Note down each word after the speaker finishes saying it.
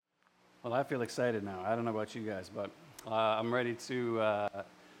Well, I feel excited now. I don't know about you guys, but I'm ready to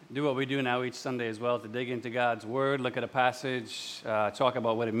do what we do now each Sunday as well, to dig into God's Word, look at a passage, talk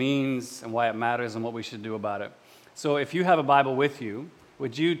about what it means and why it matters and what we should do about it. So if you have a Bible with you,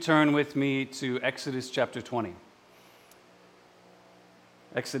 would you turn with me to Exodus chapter 20?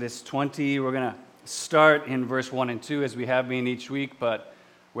 Exodus 20, we're going to start in verse 1 and 2 as we have been each week, but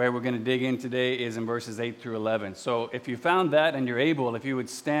where we're going to dig in today is in verses 8 through 11. So if you found that and you're able, if you would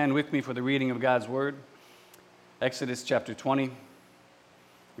stand with me for the reading of God's Word, Exodus chapter 20. We're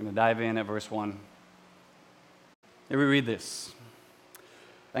going to dive in at verse 1. Here we read this.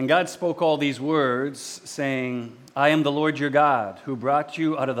 And God spoke all these words, saying, I am the Lord your God, who brought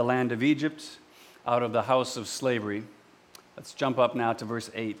you out of the land of Egypt, out of the house of slavery. Let's jump up now to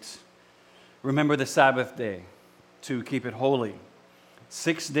verse 8. Remember the Sabbath day, to keep it holy.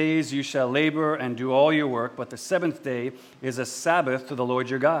 6 days you shall labor and do all your work, but the seventh day is a Sabbath to the Lord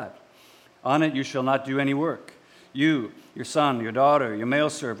your God. On it you shall not do any work. You, your son, your daughter, your male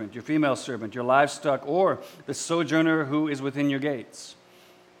servant, your female servant, your livestock, or the sojourner who is within your gates.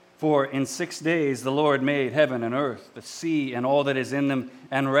 For in 6 days the Lord made heaven and earth, the sea and all that is in them,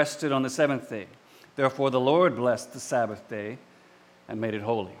 and rested on the seventh day. Therefore the Lord blessed the Sabbath day and made it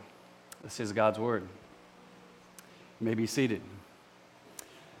holy. This is God's word. You may be seated.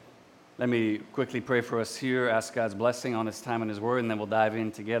 Let me quickly pray for us here, ask God's blessing on this time in His Word, and then we'll dive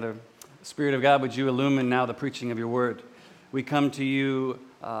in together. Spirit of God, would you illumine now the preaching of your Word? We come to you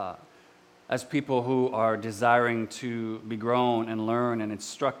as people who are desiring to be grown and learn and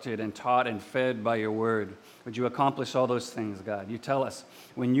instructed and taught and fed by your Word. Would you accomplish all those things, God? You tell us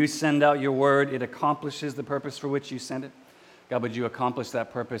when you send out your Word, it accomplishes the purpose for which you sent it. God, would you accomplish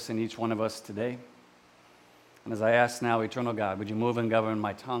that purpose in each one of us today? And as I ask now, eternal God, would you move and govern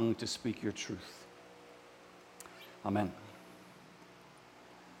my tongue to speak your truth? Amen.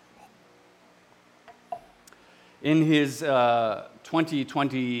 In his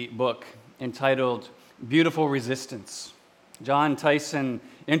 2020 book entitled Beautiful Resistance, John Tyson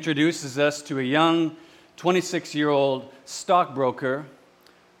introduces us to a young 26-year-old stockbroker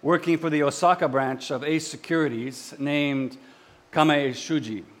working for the Osaka branch of Ace Securities named Kame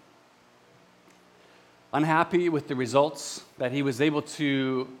Shuji. Unhappy with the results that he was able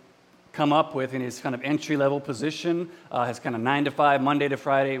to come up with in his kind of entry-level position, his kind of 9-to-5, Monday to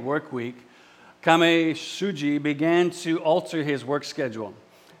Friday work week, Kame Shuji began to alter his work schedule.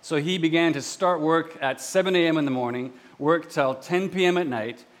 So he began to start work at 7 a.m. in the morning, work till 10 p.m. at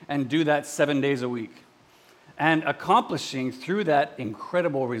night, and do that 7 days a week. And accomplishing through that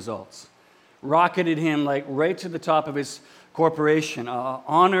incredible results. Rocketed him like right to the top of his corporation,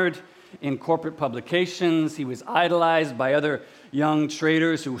 honored in corporate publications. He was idolized by other young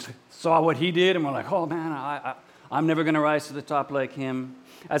traders who saw what he did and were like, oh man, I'm never going to rise to the top like him.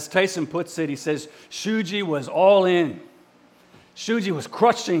 As Tyson puts it, he says, Shuji was all in. Shuji was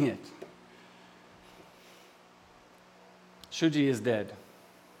crushing it. Shuji is dead.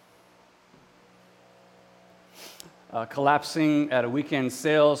 Collapsing at a weekend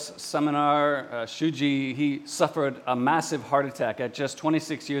sales seminar, Shuji, he suffered a massive heart attack at just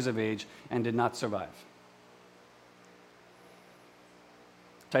 26 years of age and did not survive.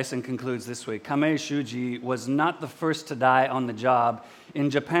 Tyson concludes this way, Kame Shuji was not the first to die on the job. In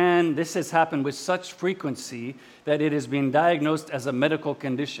Japan, this has happened with such frequency that it has been diagnosed as a medical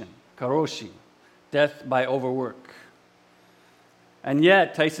condition, karoshi, death by overwork. And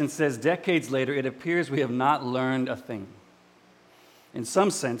yet, Tyson says, decades later, it appears we have not learned a thing. In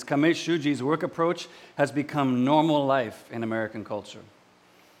some sense, Kame Shuji's work approach has become normal life in American culture.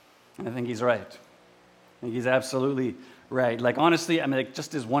 And I think he's right. I think he's absolutely right. Like, honestly, I mean, like,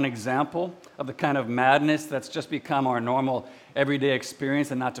 just as one example of the kind of madness that's just become our normal everyday experience,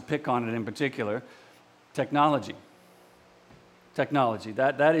 and not to pick on it in particular, technology. Technology.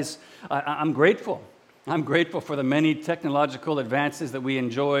 That is, I'm grateful. I'm grateful for the many technological advances that we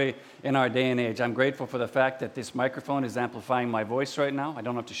enjoy in our day and age. I'm grateful for the fact that this microphone is amplifying my voice right now. I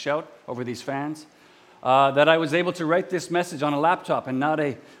don't have to shout over these fans. That I was able to write this message on a laptop and not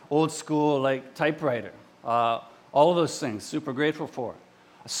a old school like typewriter. All of those things, super grateful for.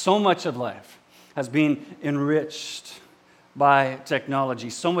 So much of life has been enriched by technology.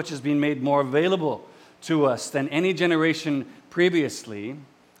 So much has been made more available to us than any generation previously.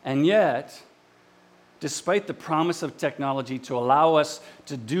 And yet, despite the promise of technology to allow us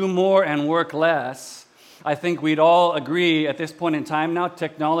to do more and work less, I think we'd all agree at this point in time now,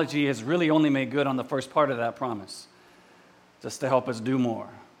 technology has really only made good on the first part of that promise, just to help us do more.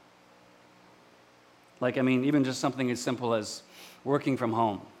 Like, I mean, even just something as simple as working from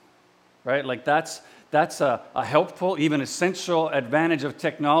home, right? Like, that's That's a helpful, even essential advantage of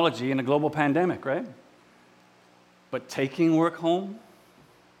technology in a global pandemic, right? But taking work home,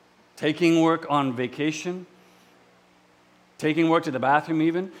 taking work on vacation, taking work to the bathroom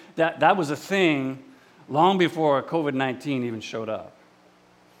even, that was a thing long before COVID-19 even showed up.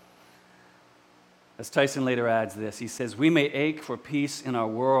 As Tyson later adds this, he says, "We may ache for peace in our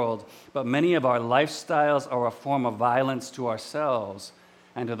world, but many of our lifestyles are a form of violence to ourselves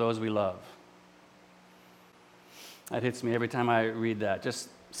and to those we love." That hits me every time I read that. Just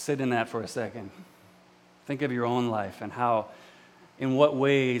sit in that for a second. Think of your own life and how, in what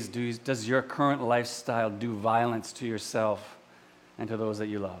ways does your current lifestyle do violence to yourself and to those that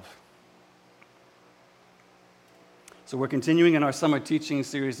you love? So we're continuing in our summer teaching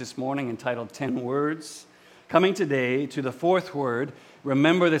series this morning entitled 10 Words. Coming today to the fourth word,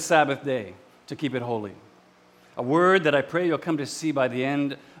 remember the Sabbath day to keep it holy. A word that I pray you'll come to see by the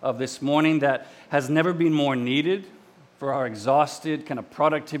end of this morning that has never been more needed for our exhausted, kind of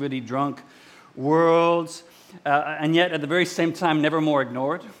productivity-drunk worlds, and yet at the very same time never more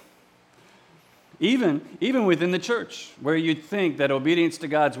ignored. Even within the church, where you'd think that obedience to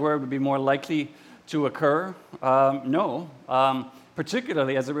God's word would be more likely to occur,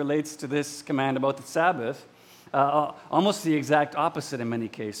 particularly as it relates to this command about the Sabbath, almost the exact opposite in many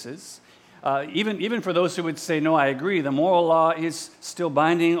cases. Even for those who would say, no, I agree, the moral law is still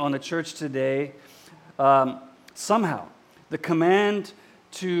binding on the church today, somehow the command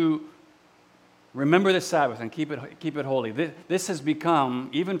to remember the Sabbath and keep it holy, this has become,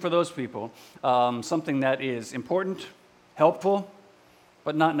 even for those people, something that is important, helpful,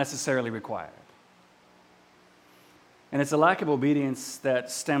 but not necessarily required. And it's a lack of obedience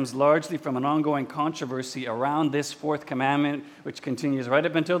that stems largely from an ongoing controversy around this fourth commandment, which continues right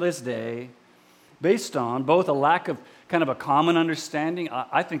up until this day, based on both a lack of kind of a common understanding,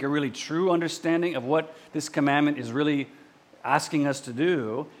 I think a really true understanding of what this commandment is really asking us to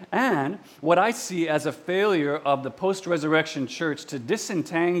do, and what I see as a failure of the post-resurrection church to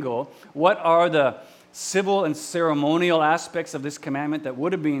disentangle what are the civil and ceremonial aspects of this commandment that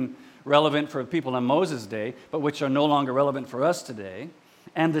would have been relevant for people in Moses' day, but which are no longer relevant for us today,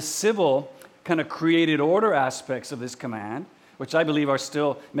 and the civil kind of created order aspects of this command, which I believe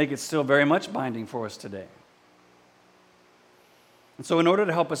make it still very much binding for us today. And so in order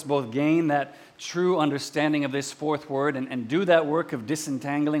to help us both gain that true understanding of this fourth word and do that work of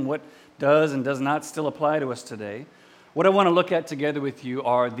disentangling what does and does not still apply to us today, what I want to look at together with you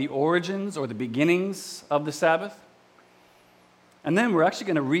are the origins or the beginnings of the Sabbath. And then we're actually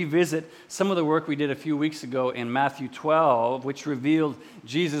going to revisit some of the work we did a few weeks ago in Matthew 12, which revealed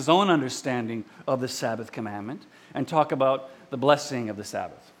Jesus' own understanding of the Sabbath commandment, and talk about the blessing of the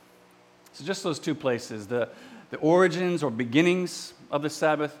Sabbath. So just those two places, the origins or beginnings of the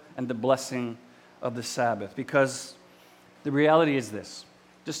Sabbath and the blessing of the Sabbath. Because the reality is this.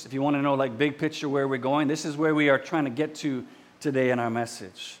 Just if you want to know, like, big picture where we're going, this is where we are trying to get to today in our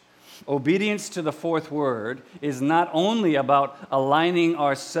message. Obedience to the fourth word is not only about aligning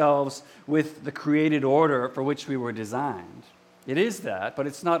ourselves with the created order for which we were designed. It is that, but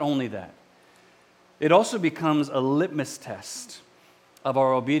it's not only that. It also becomes a litmus test of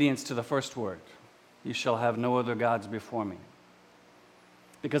our obedience to the first word. You shall have no other gods before me.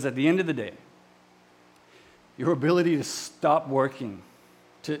 Because at the end of the day, your ability to stop working,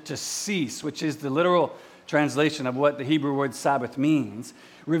 to cease, which is the literal translation of what the Hebrew word Sabbath means,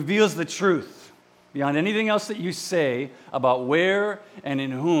 reveals the truth beyond anything else that you say about where and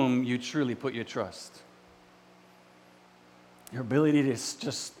in whom you truly put your trust. Your ability to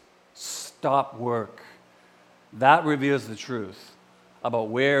just stop work, that reveals the truth about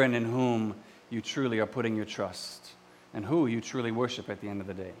where and in whom you truly are putting your trust and who you truly worship at the end of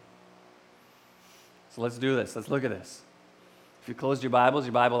the day. So let's do this. Let's look at this. If you closed your Bibles,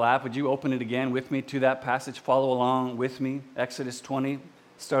 your Bible app, would you open it again with me to that passage? Follow along with me. Exodus 20,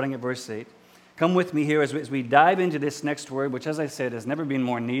 starting at verse 8. Come with me here as we dive into this next word, which, as I said, has never been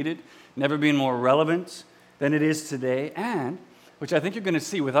more needed, never been more relevant than it is today, and which I think you're going to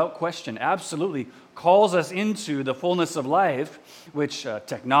see without question absolutely calls us into the fullness of life, which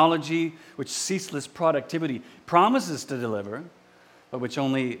technology, which ceaseless productivity promises to deliver, but which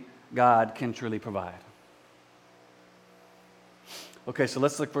only God can truly provide. Okay, so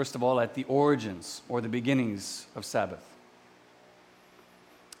let's look first of all at the origins or the beginnings of Sabbath.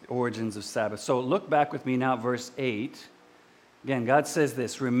 The origins of Sabbath. So look back with me now at verse 8. Again, God says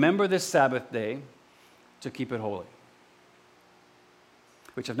this, remember this Sabbath day to keep it holy.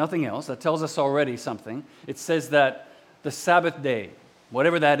 Which, if nothing else, that tells us already something. It says that the Sabbath day,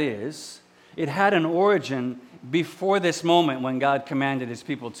 whatever that is, it had an origin before this moment when God commanded his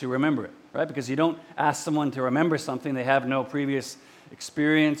people to remember it. right? Because you don't ask someone to remember something they have no previous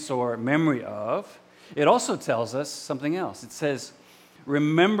experience or memory of. It also tells us something else. It says,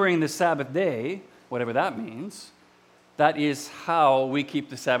 remembering the Sabbath day, whatever that means, that is how we keep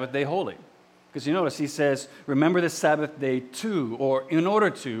the Sabbath day holy. Because you notice he says, remember the Sabbath day to, or in order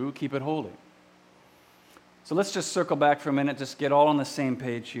to, keep it holy. So let's just circle back for a minute, just get all on the same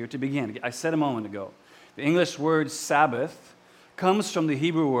page here to begin. I said a moment ago, the English word Sabbath comes from the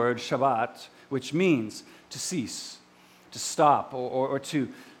Hebrew word Shabbat, which means to cease, to stop, or to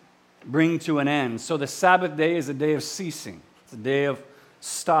bring to an end. So the Sabbath day is a day of ceasing. It's a day of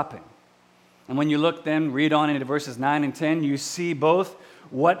stopping. And when you look then, read on into verses 9 and 10, you see both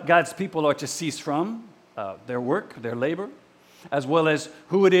what God's people are to cease from, their work, their labor, as well as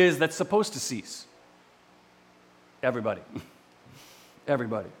who it is that's supposed to cease. Everybody.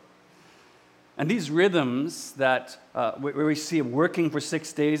 Everybody. And these rhythms that where we see working for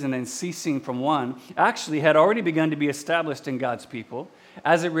 6 days and then ceasing from one actually had already begun to be established in God's people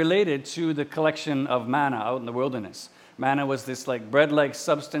as it related to the collection of manna out in the wilderness. Manna was this like bread-like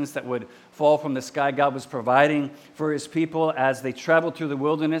substance that would fall from the sky. God was providing for his people as they traveled through the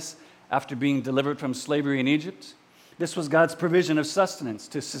wilderness after being delivered from slavery in Egypt. This was God's provision of sustenance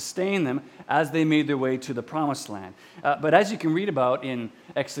to sustain them as they made their way to the promised land. But as you can read about in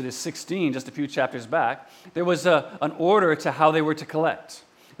Exodus 16, just a few chapters back, there was an order to how they were to collect.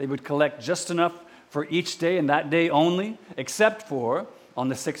 They would collect just enough for each day and that day only, except for on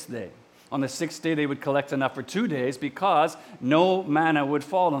the sixth day. On the sixth day, they would collect enough for 2 days because no manna would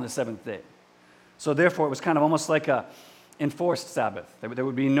fall on the seventh day. So therefore, it was kind of almost like a enforced Sabbath. There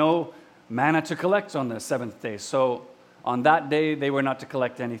would be no manna to collect on the seventh day. So on that day, they were not to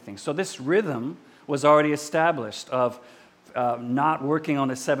collect anything. So this rhythm was already established of not working on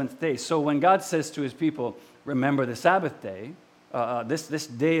the seventh day. So when God says to his people, remember the Sabbath day, this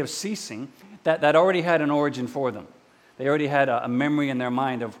day of ceasing, that already had an origin for them. They already had a memory in their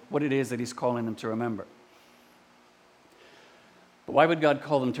mind of what it is that he's calling them to remember. But why would God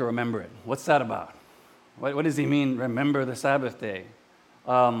call them to remember it? What's that about? What does he mean, remember the Sabbath day?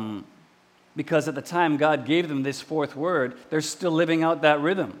 Because at the time God gave them this fourth word, they're still living out that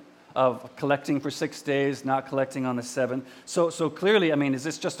rhythm of collecting for 6 days, not collecting on the seventh. So clearly, I mean, is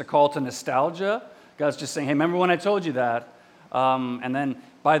this just a call to nostalgia? God's just saying, hey, remember when I told you that? And then,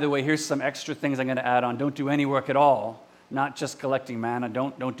 by the way, here's some extra things I'm going to add on. Don't do any work at all. Not just collecting manna.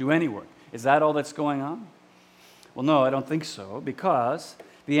 Don't do any work. Is that all that's going on? Well, no, I don't think so, because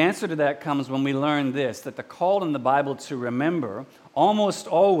the answer to that comes when we learn this, that the call in the Bible to remember almost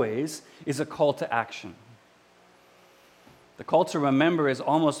always is a call to action. The call to remember is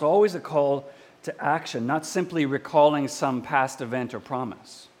almost always a call to action, not simply recalling some past event or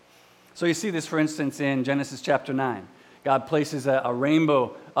promise. So you see this, for instance, in Genesis chapter 9. God places a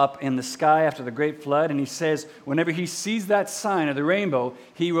rainbow up in the sky after the great flood, and he says whenever he sees that sign of the rainbow,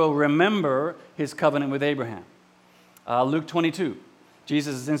 he will remember his covenant with Abraham. Luke 22,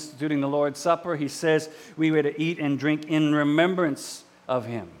 Jesus is instituting the Lord's Supper. He says we were to eat and drink in remembrance of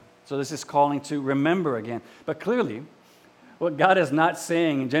him. So this is calling to remember again. But clearly, what God is not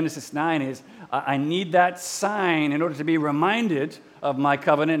saying in Genesis 9 is, I need that sign in order to be reminded of my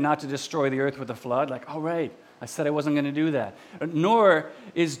covenant not to destroy the earth with a flood. Like, all right, I said I wasn't going to do that. Nor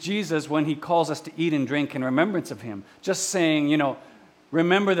is Jesus, when he calls us to eat and drink in remembrance of him, just saying,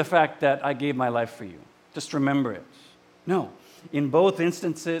 remember the fact that I gave my life for you. Just remember it. No. In both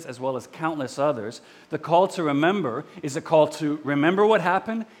instances, as well as countless others, the call to remember is a call to remember what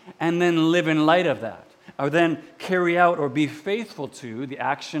happened and then live in light of that, or then carry out or be faithful to the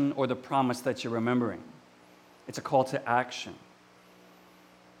action or the promise that you're remembering. It's a call to action.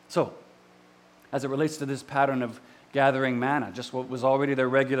 So, as it relates to this pattern of gathering manna, just what was already their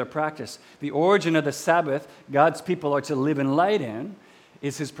regular practice, the origin of the Sabbath God's people are to live in light in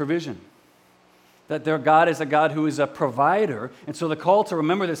is his provision. That their God is a God who is a provider, and so the call to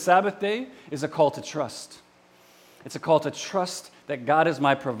remember the Sabbath day is a call to trust. It's a call to trust that God is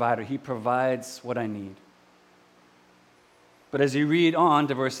my provider. He provides what I need. But as you read on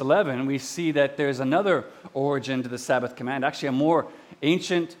to verse 11, we see that there's another origin to the Sabbath command, actually a more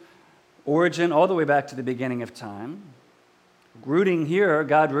ancient origin all the way back to the beginning of time. Rooting here,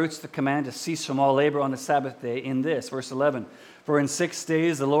 God roots the command to cease from all labor on the Sabbath day in this, verse 11. For in 6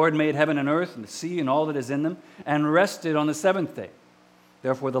 days the Lord made heaven and earth and the sea and all that is in them, and rested on the seventh day.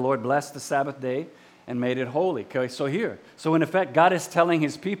 Therefore the Lord blessed the Sabbath day and made it holy. Okay, so in effect, God is telling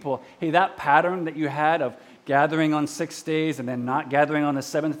his people, hey, that pattern that you had of gathering on 6 days and then not gathering on the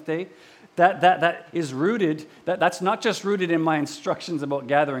seventh day, that is rooted, that's not just rooted in my instructions about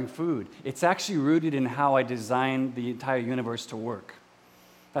gathering food. It's actually rooted in how I designed the entire universe to work.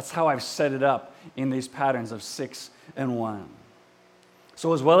 That's how I've set it up in these patterns of 6 and 1.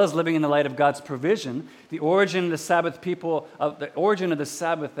 So as well as living in the light of God's provision, the origin of the Sabbath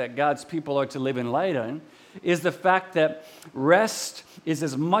that God's people are to live in light on is the fact that rest is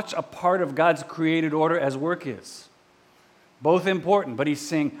as much a part of God's created order as work is. Both important, but he's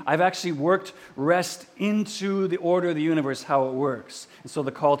saying, I've actually worked rest into the order of the universe, how it works. And so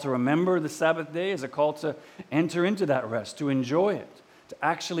the call to remember the Sabbath day is a call to enter into that rest, to enjoy it, to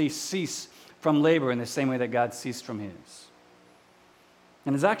actually cease from labor in the same way that God ceased from his.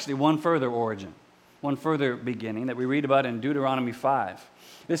 And there's actually one further origin, one further beginning that we read about in Deuteronomy 5.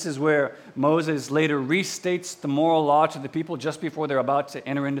 This is where Moses later restates the moral law to the people just before they're about to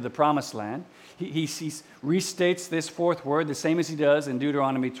enter into the promised land. He restates this fourth word the same as he does in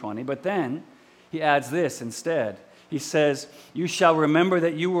Deuteronomy 20, but then he adds this instead. He says, you shall remember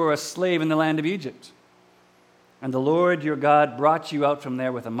that you were a slave in the land of Egypt, and the Lord your God brought you out from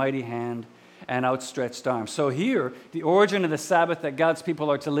there with a mighty hand and outstretched arm. So here, the origin of the Sabbath that God's people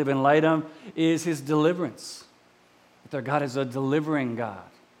are to live in light of is his deliverance. That their God is a delivering God.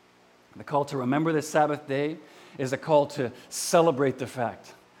 The call to remember the Sabbath day is a call to celebrate the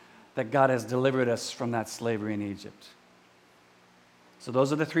fact that God has delivered us from that slavery in Egypt. So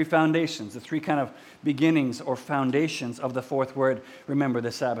those are the three foundations, the three kind of beginnings or foundations of the fourth word, remember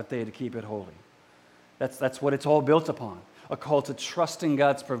the Sabbath day to keep it holy. That's what it's all built upon, a call to trust in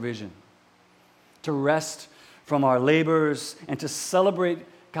God's provision, to rest from our labors, and to celebrate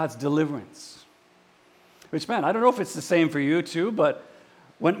God's deliverance. Which, man, I don't know if it's the same for you too, but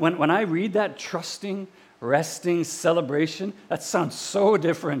when I read that trusting, resting, celebration, that sounds so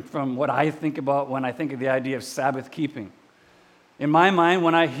different from what I think about when I think of the idea of Sabbath keeping. In my mind,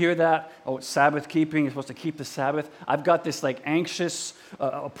 when I hear that, Sabbath keeping, you're supposed to keep the Sabbath, I've got this like anxious,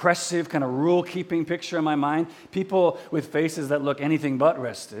 oppressive kind of rule-keeping picture in my mind. People with faces that look anything but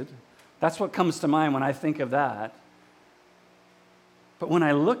rested. That's what comes to mind when I think of that. But when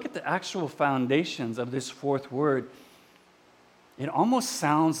I look at the actual foundations of this fourth word, it almost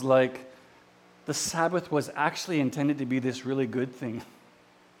sounds like the Sabbath was actually intended to be this really good thing.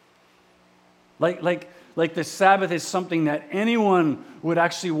 Like the Sabbath is something that anyone would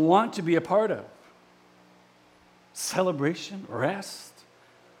actually want to be a part of. Celebration, rest,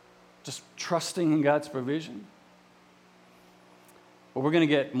 just trusting in God's provision. Well, we're going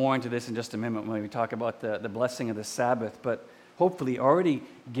to get more into this in just a minute when we talk about the blessing of the Sabbath, but hopefully already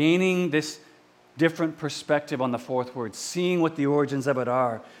gaining this different perspective on the fourth word, seeing what the origins of it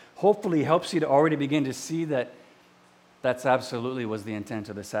are, hopefully helps you to already begin to see that that's absolutely was the intent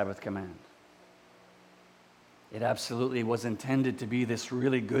of the Sabbath command. It absolutely was intended to be this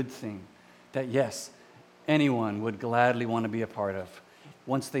really good thing that, yes, anyone would gladly want to be a part of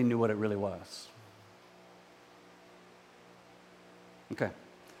once they knew what it really was. Okay,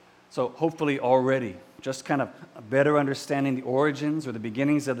 so hopefully already, just kind of a better understanding the origins or the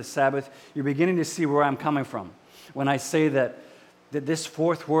beginnings of the Sabbath, you're beginning to see where I'm coming from when I say that this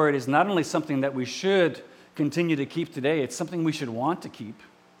fourth word is not only something that we should continue to keep today, it's something we should want to keep.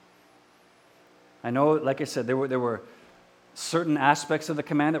 I know, like I said, there were certain aspects of the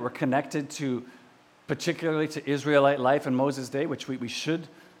command that were connected to, particularly to Israelite life in Moses' day, which we should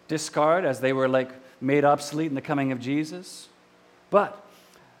discard as they were like made obsolete in the coming of Jesus. But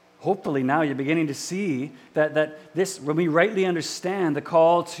hopefully now you're beginning to see that this, when we rightly understand the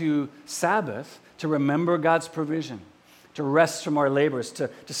call to Sabbath, to remember God's provision, to rest from our labors, to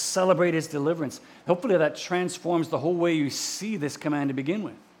celebrate his deliverance, hopefully that transforms the whole way you see this command to begin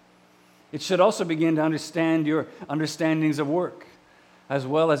with. It should also begin to understand your understandings of work, as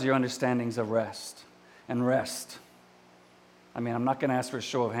well as your understandings of rest. And rest. I mean, I'm not going to ask for a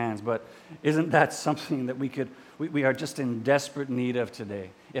show of hands, but isn't that something that we are just in desperate need of today,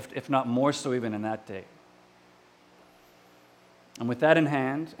 if not more so even in that day? And with that in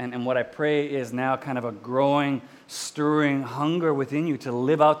hand, and what I pray is now kind of a growing, stirring hunger within you to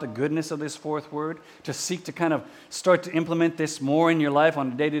live out the goodness of this fourth word, to seek to kind of start to implement this more in your life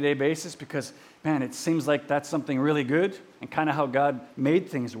on a day-to-day basis, because, man, it seems like that's something really good and kind of how God made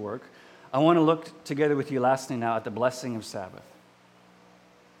things work. I want to look together with you lastly now at the blessing of Sabbath.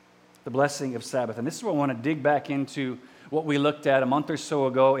 The blessing of Sabbath. And this is where I want to dig back into what we looked at a month or so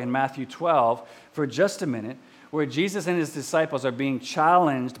ago in Matthew 12 for just a minute, where Jesus and his disciples are being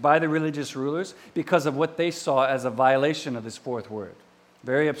challenged by the religious rulers because of what they saw as a violation of this fourth word.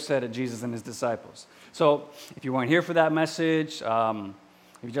 Very upset at Jesus and his disciples. So if you weren't here for that message,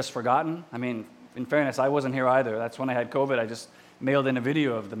 you've just forgotten. I mean, in fairness, I wasn't here either. That's when I had COVID. I just mailed in a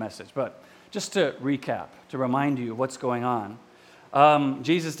video of the message. But just to recap, to remind you of what's going on,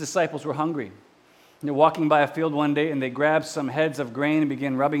 Jesus' disciples were hungry. They're walking by a field one day and they grab some heads of grain and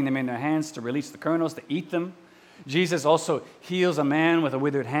begin rubbing them in their hands to release the kernels, to eat them. Jesus also heals a man with a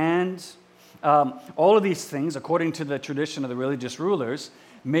withered hand. All of these things, according to the tradition of the religious rulers,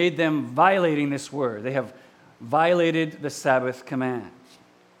 made them violating this word. They have violated the Sabbath command.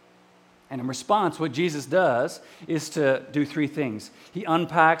 And in response, what Jesus does is to do three things. He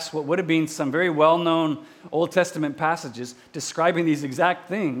unpacks what would have been some very well-known Old Testament passages describing these exact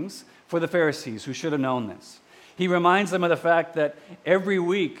things for the Pharisees who should have known this. He reminds them of the fact that every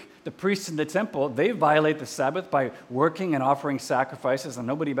week the priests in the temple, they violate the Sabbath by working and offering sacrifices, and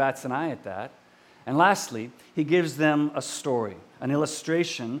nobody bats an eye at that. And lastly, he gives them a story, an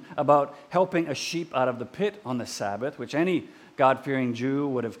illustration about helping a sheep out of the pit on the Sabbath, which any God-fearing Jew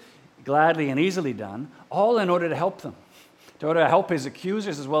would have gladly and easily done, all in order to help them, in order to help his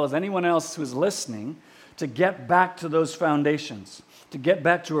accusers as well as anyone else who is listening to get back to those foundations, to get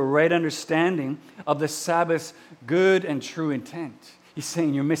back to a right understanding of the Sabbath's good and true intent. He's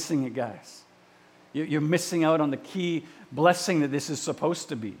saying, you're missing it, guys. You're missing out on the key blessing that this is supposed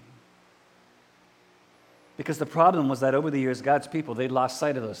to be. Because the problem was that over the years, God's people, they'd lost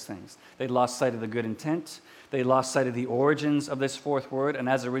sight of those things. They'd lost sight of the good intent. They lost sight of the origins of this fourth word. And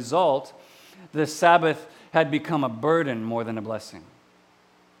as a result, the Sabbath had become a burden more than a blessing.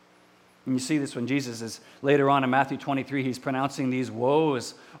 And you see this when Jesus is later on in Matthew 23, he's pronouncing these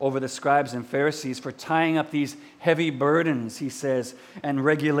woes over the scribes and Pharisees for tying up these heavy burdens, he says, and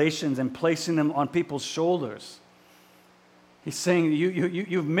regulations and placing them on people's shoulders. He's saying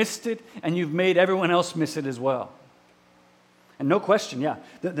you've missed it and you've made everyone else miss it as well. And no question,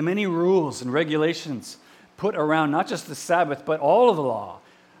 the many rules and regulations put around not just the Sabbath, but all of the law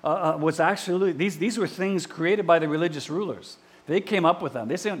was actually, these were things created by the religious rulers. They came up with them.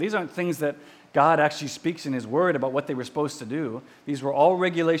 These aren't things that God actually speaks in his word about what they were supposed to do. These were all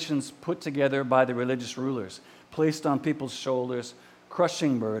regulations put together by the religious rulers, placed on people's shoulders,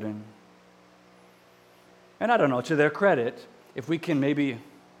 crushing burden. And I don't know, to their credit, if we can maybe,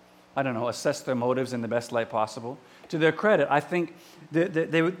 assess their motives in the best light possible, to their credit, I think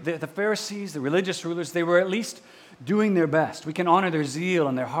the Pharisees, the religious rulers, they were at least doing their best. We can honor their zeal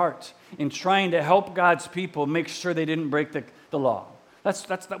and their heart in trying to help God's people make sure they didn't break the law.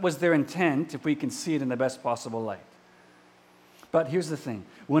 That was their intent, if we can see it in the best possible light. But here's the thing.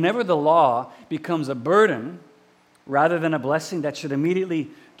 Whenever the law becomes a burden rather than a blessing, that should immediately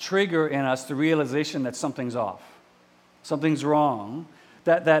trigger in us the realization that something's off. Something's wrong.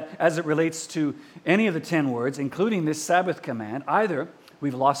 That as it relates to any of the 10 words, including this Sabbath command, either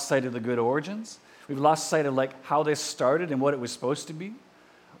we've lost sight of the good origins, we've lost sight of how this started and what it was supposed to be,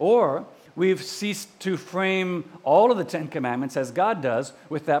 or we've ceased to frame all of the 10 commandments as God does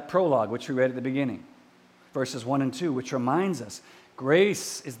with that prologue, which we read at the beginning, verses 1 and 2, which reminds us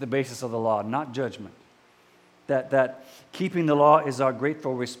grace is the basis of the law, not judgment. That keeping the law is our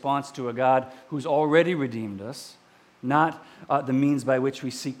grateful response to a God who's already redeemed us, not the means by which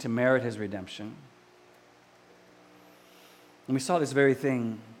we seek to merit his redemption. And we saw this very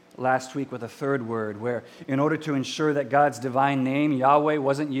thing last week with a third word, where in order to ensure that God's divine name, Yahweh,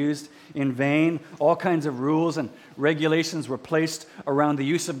 wasn't used in vain, all kinds of rules and regulations were placed around the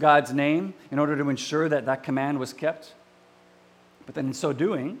use of God's name in order to ensure that that command was kept. But then in so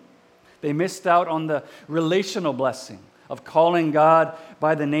doing, they missed out on the relational blessing of calling God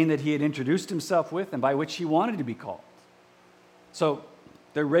by the name that he had introduced himself with and by which he wanted to be called. So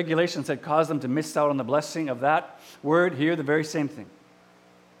their regulations had caused them to miss out on the blessing of that word. Here, the very same thing.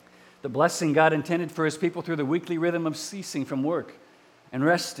 The blessing God intended for his people through the weekly rhythm of ceasing from work and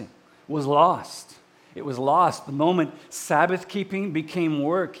resting was lost. It was lost the moment Sabbath keeping became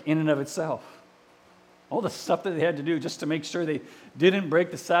work in and of itself. All the stuff that they had to do just to make sure they didn't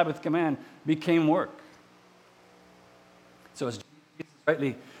break the Sabbath command became work. So as Jesus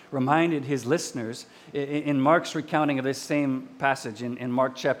rightly reminded his listeners in Mark's recounting of this same passage in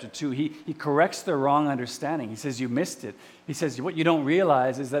Mark chapter 2, he corrects their wrong understanding. He says, you missed it. He says, what you don't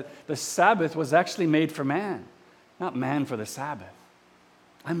realize is that the Sabbath was actually made for man, not man for the Sabbath.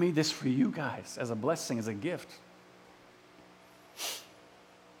 I made this for you guys as a blessing, as a gift.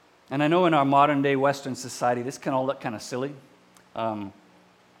 And I know in our modern day Western society, this can all look kind of silly, kind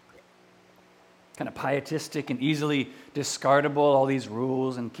of pietistic and easily discardable, all these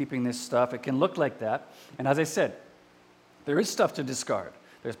rules and keeping this stuff. It can look like that. And as I said, there is stuff to discard.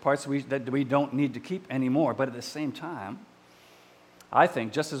 There's parts that we don't need to keep anymore. But at the same time, I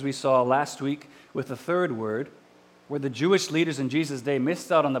think, just as we saw last week with the third word, where the Jewish leaders in Jesus' day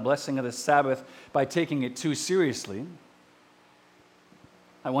missed out on the blessing of the Sabbath by taking it too seriously,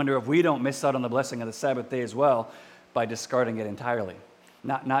 I wonder if we don't miss out on the blessing of the Sabbath day as well by discarding it entirely,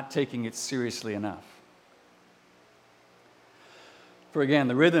 not taking it seriously enough. For again,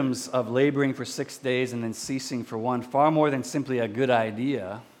 the rhythms of laboring for 6 days and then ceasing for one, far more than simply a good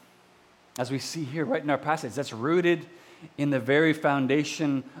idea, as we see here right in our passage, that's rooted in the very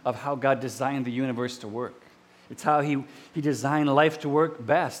foundation of how God designed the universe to work. It's how He designed life to work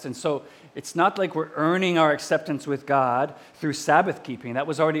best. And so it's not like we're earning our acceptance with God through Sabbath keeping. That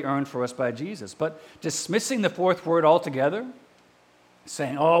was already earned for us by Jesus. But dismissing the fourth word altogether,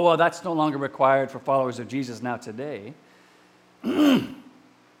 saying, oh, well, that's no longer required for followers of Jesus now today,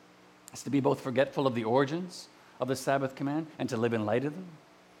 is to be both forgetful of the origins of the Sabbath command and to live in light of them,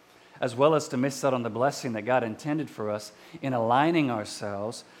 as well as to miss out on the blessing that God intended for us in aligning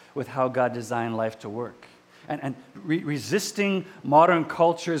ourselves with how God designed life to work. And resisting modern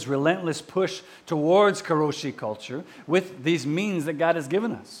culture's relentless push towards karoshi culture with these means that God has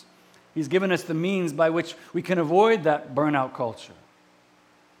given us. He's given us the means by which we can avoid that burnout culture,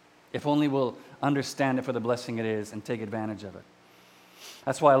 if only we'll understand it for the blessing it is and take advantage of it.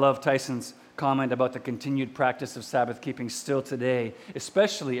 That's why I love Tyson's comment about the continued practice of Sabbath keeping still today,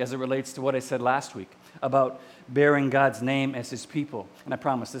 especially as it relates to what I said last week about bearing God's name as His people. And I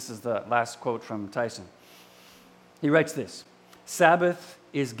promise this is the last quote from Tyson. He writes this: Sabbath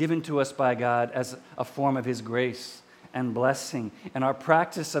is given to us by God as a form of His grace and blessing. And our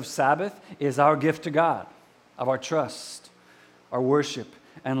practice of Sabbath is our gift to God, of our trust, our worship,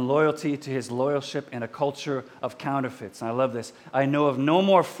 and loyalty to His loyalship in a culture of counterfeits. And I love this. I know of no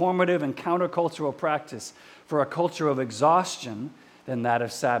more formative and countercultural practice for a culture of exhaustion than that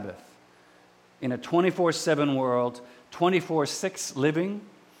of Sabbath. In a 24/7 world, 24/6 living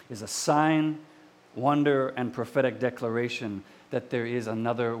is a sign, wonder, and prophetic declaration that there is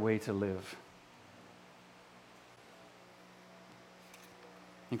another way to live.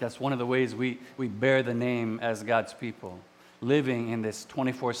 I think that's one of the ways we bear the name as God's people, living in this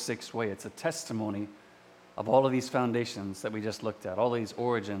 24/6 way. It's a testimony of all of these foundations that we just looked at, all these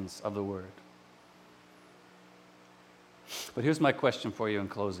origins of the Word. But here's my question for you in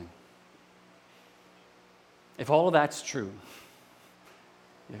closing. If all of that's true,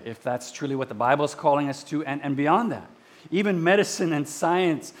 if that's truly what the Bible is calling us to, and beyond that, even medicine and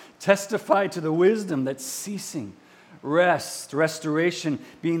science testify to the wisdom that ceasing, rest, restoration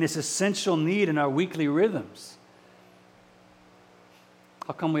being this essential need in our weekly rhythms,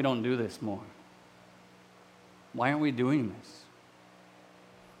 how come we don't do this more? Why aren't we doing this?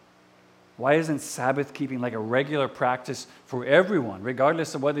 Why isn't Sabbath keeping like a regular practice for everyone,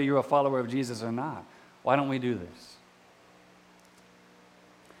 regardless of whether you're a follower of Jesus or not? Why don't we do this?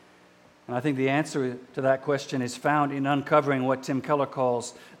 And I think the answer to that question is found in uncovering what Tim Keller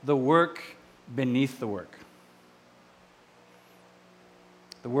calls the work beneath the work.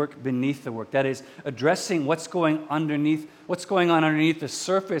 The work beneath the work. That is, addressing what's going on underneath the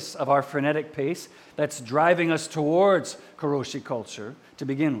surface of our frenetic pace that's driving us towards karoshi culture to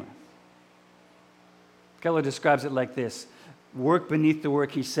begin with. Keller describes it like this. Work beneath the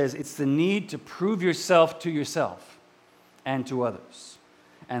work, he says, it's the need to prove yourself to yourself and to others.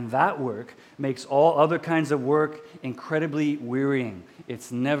 And that work makes all other kinds of work incredibly wearying.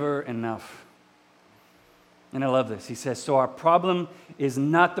 It's never enough. And I love this. He says, so our problem is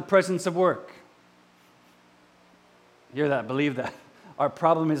not the presence of work. Hear that, believe that. Our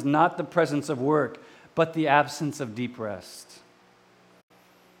problem is not the presence of work, but the absence of deep rest.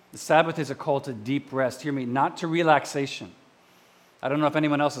 The Sabbath is a call to deep rest. Hear me, not to relaxation. I don't know if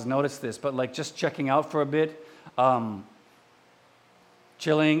anyone else has noticed this, but like just checking out for a bit,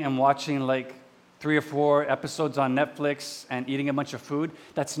 chilling and watching like 3 or 4 episodes on Netflix and eating a bunch of food,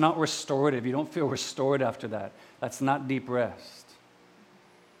 that's not restorative. You don't feel restored after that. That's not deep rest.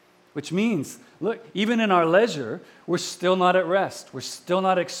 Which means, look, even in our leisure, we're still not at rest. We're still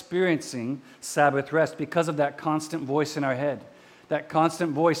not experiencing Sabbath rest because of that constant voice in our head. That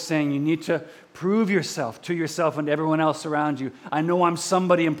constant voice saying you need to prove yourself to yourself and to everyone else around you. I know I'm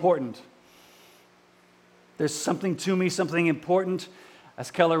somebody important. There's something to me, something important. As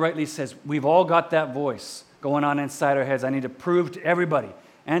Keller rightly says, we've all got that voice going on inside our heads. I need to prove to everybody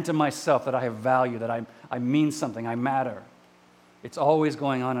and to myself that I have value, that I mean something, I matter. It's always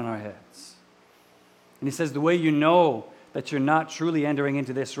going on in our heads. And he says the way you know that you're not truly entering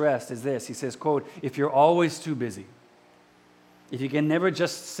into this rest is this. He says, quote, if you're always too busy, if you can never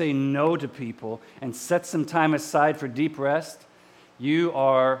just say no to people and set some time aside for deep rest, you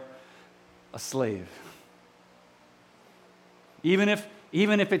are a slave. Even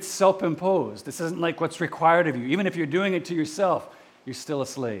if it's self-imposed, this isn't like what's required of you. Even if you're doing it to yourself, you're still a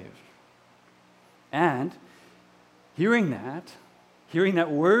slave. And hearing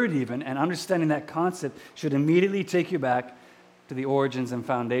that word even, and understanding that concept should immediately take you back to the origins and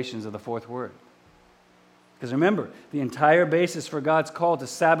foundations of the fourth word. Because remember, the entire basis for God's call to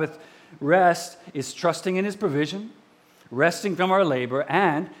Sabbath rest is trusting in His provision, resting from our labor,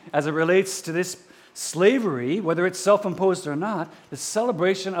 and as it relates to this slavery, whether it's self-imposed or not, the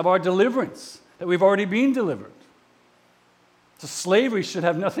celebration of our deliverance, that we've already been delivered. So slavery should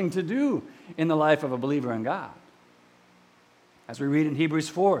have nothing to do in the life of a believer in God. As we read in Hebrews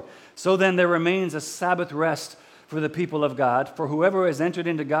 4, so then there remains a Sabbath rest for the people of God, for whoever has entered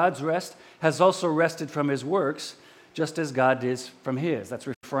into God's rest has also rested from his works, just as God did from his. That's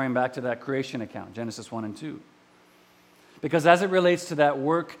referring back to that creation account, Genesis 1 and 2. Because as it relates to that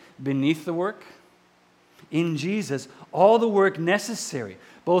work beneath the work, in Jesus, all the work necessary,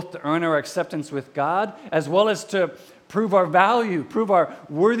 both to earn our acceptance with God, as well as to prove our value, prove our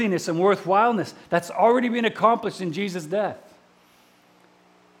worthiness and worthwhileness, that's already been accomplished in Jesus' death.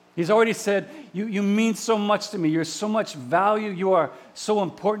 He's already said, you mean so much to me. You're so much value. You are so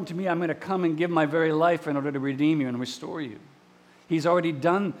important to me. I'm going to come and give my very life in order to redeem you and restore you. He's already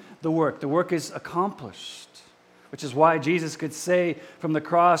done the work. The work is accomplished, which is why Jesus could say from the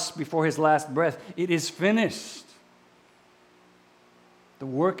cross before his last breath, it is finished. The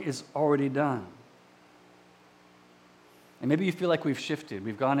work is already done. And maybe you feel like we've shifted.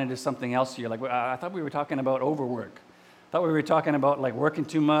 We've gone into something else here. Like, well, I thought we were talking about overwork. I thought we were talking about like working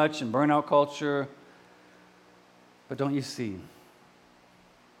too much and burnout culture. But don't you see?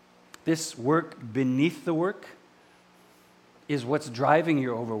 This work beneath the work is what's driving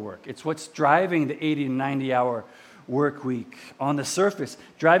your overwork. It's what's driving the 80 to 90 hour work week on the surface,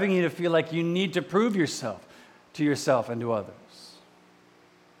 driving you to feel like you need to prove yourself to yourself and to others.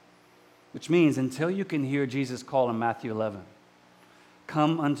 Which means until you can hear Jesus call in Matthew 11,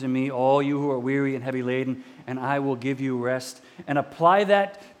 come unto me, all you who are weary and heavy laden, and I will give you rest. And apply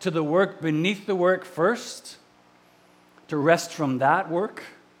that to the work beneath the work first, to rest from that work.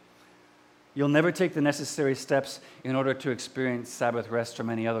 You'll never take the necessary steps in order to experience Sabbath rest from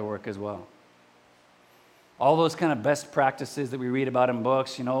any other work as well. All those kind of best practices that we read about in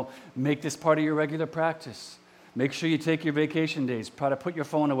books, make this part of your regular practice. Make sure you take your vacation days. Try to put your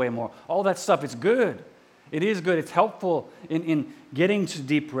phone away more. All that stuff, it's good. It is good. It's helpful in getting to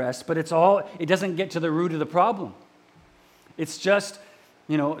deep rest, but it doesn't get to the root of the problem. It's just,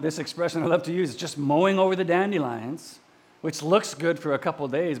 this expression I love to use, it's just mowing over the dandelions, which looks good for a couple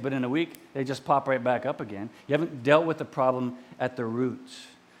of days, but in a week, they just pop right back up again. You haven't dealt with the problem at the root.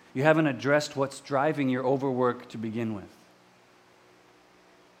 You haven't addressed what's driving your overwork to begin with.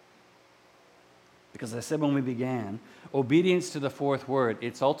 Because as I said when we began, obedience to the fourth word,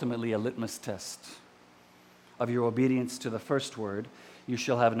 it's ultimately a litmus test of your obedience to the first word, you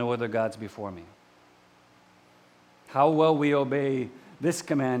shall have no other gods before me. How well we obey this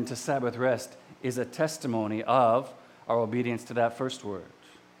command to Sabbath rest is a testimony of our obedience to that first word.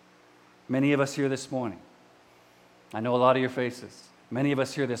 Many of us here this morning, I know a lot of your faces, many of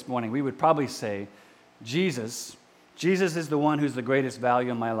us here this morning, we would probably say, Jesus is the one who's the greatest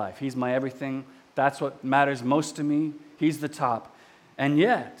value in my life. He's my everything. That's what matters most to me. He's the top. And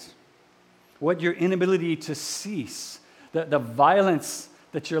yet, what your inability to cease, the violence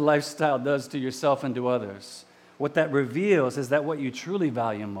that your lifestyle does to yourself and to others, what that reveals is that what you truly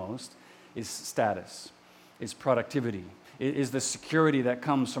value most is status, is productivity, is the security that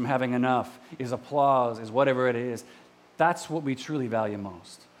comes from having enough, is applause, is whatever it is. That's what we truly value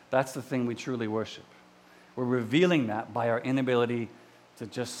most. That's the thing we truly worship. We're revealing that by our inability to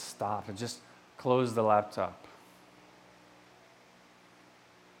just stop and just close the laptop.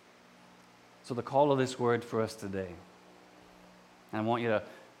 So the call of this word for us today, and I want you to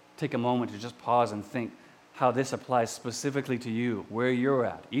take a moment to just pause and think how this applies specifically to you, where you're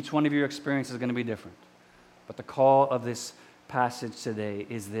at. Each one of your experiences is going to be different. But the call of this passage today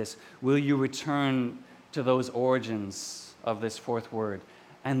is this: will you return to those origins of this fourth word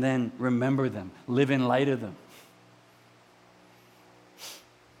and then remember them, live in light of them?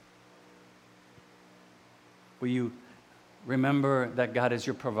 Will you remember that God is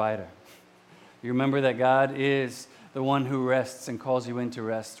your provider? You remember that God is the one who rests and calls you into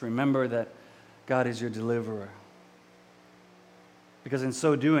rest. Remember that God is your deliverer. Because in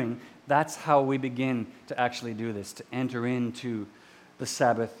so doing, that's how we begin to actually do this, to enter into the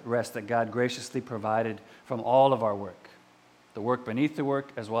Sabbath rest that God graciously provided from all of our work, the work beneath the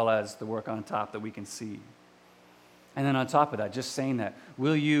work as well as the work on top that we can see. And then on top of that, just saying that,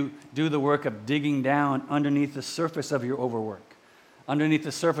 will you do the work of digging down underneath the surface of your overwork, underneath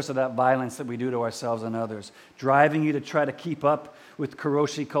the surface of that violence that we do to ourselves and others, driving you to try to keep up with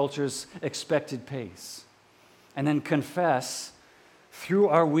Karoshi culture's expected pace, and then confess through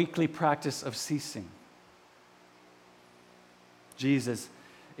our weekly practice of ceasing, Jesus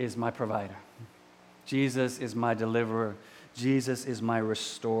is my provider. Jesus is my deliverer. Jesus is my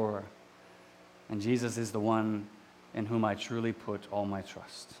restorer. And Jesus is the one in whom I truly put all my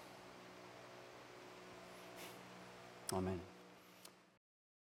trust. Amen.